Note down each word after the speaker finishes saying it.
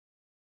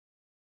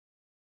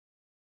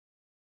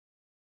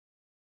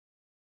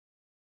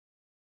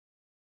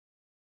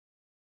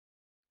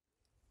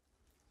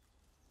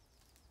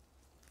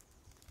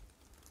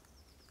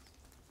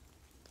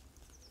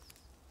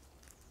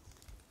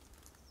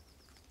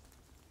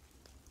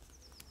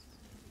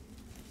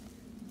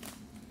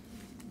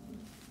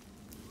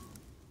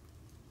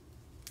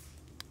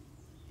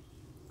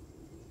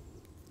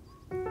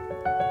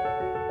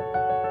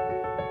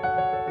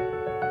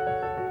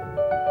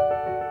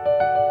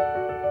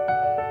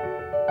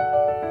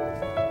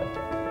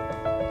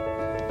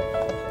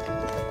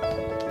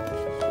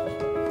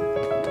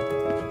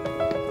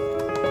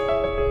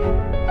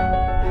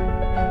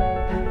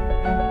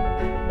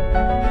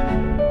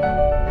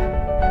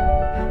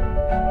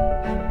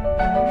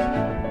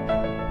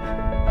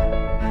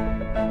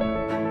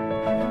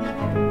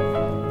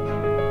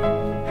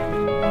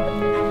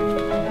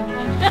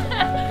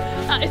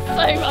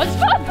so much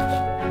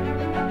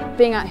fun.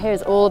 Being out here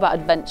is all about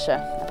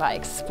adventure, about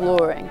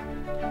exploring.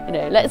 You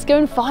know, let's go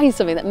and find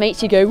something that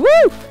makes you go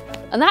woo!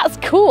 And that's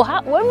cool.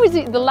 When was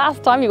it the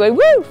last time you went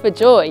woo for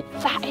joy?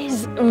 That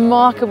is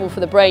remarkable for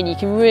the brain. You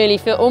can really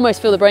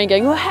almost feel the brain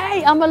going, oh,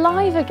 hey, I'm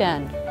alive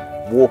again.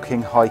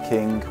 Walking,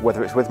 hiking,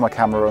 whether it's with my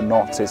camera or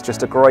not, is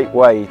just a great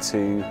way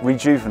to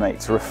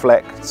rejuvenate, to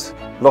reflect,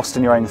 lost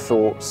in your own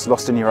thoughts,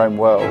 lost in your own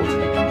world.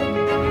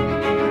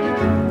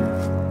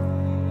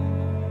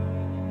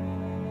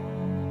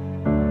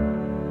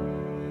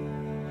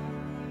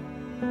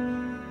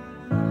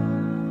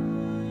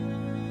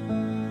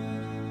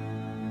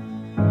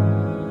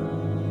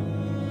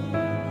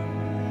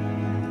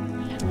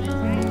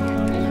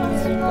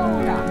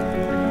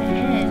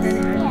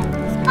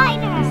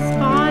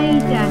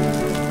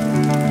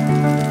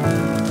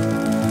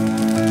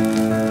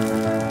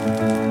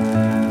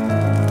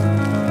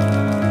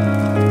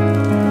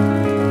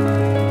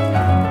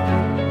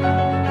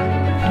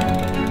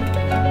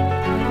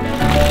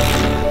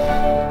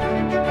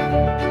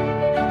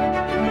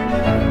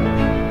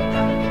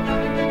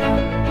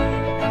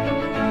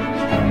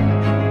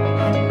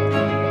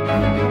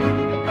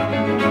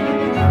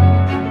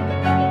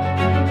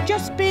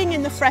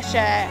 Fresh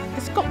air,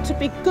 it's got to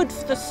be good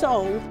for the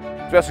soul.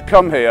 To be able to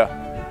come here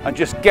and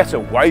just get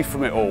away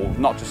from it all,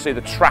 not to see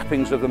the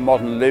trappings of the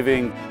modern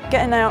living.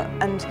 Getting out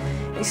and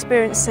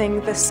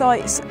experiencing the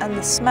sights and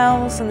the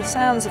smells and the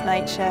sounds of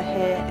nature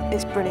here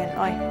is brilliant.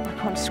 I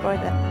can't describe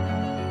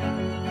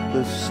it.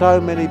 There's so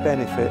many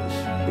benefits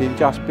in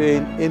just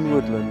being in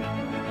woodland.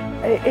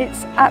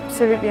 It's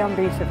absolutely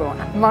unbeatable.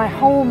 My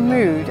whole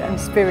mood and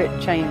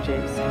spirit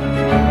changes.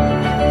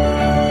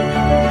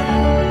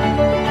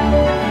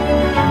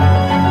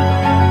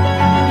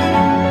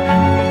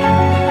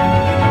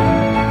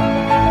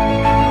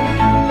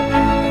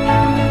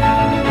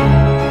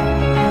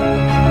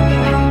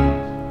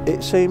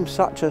 It seems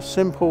such a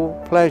simple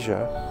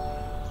pleasure.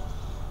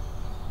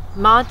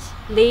 Mud,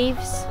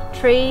 leaves,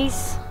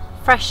 trees,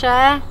 fresh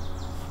air.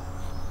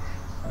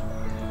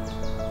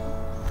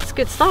 It's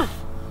good stuff.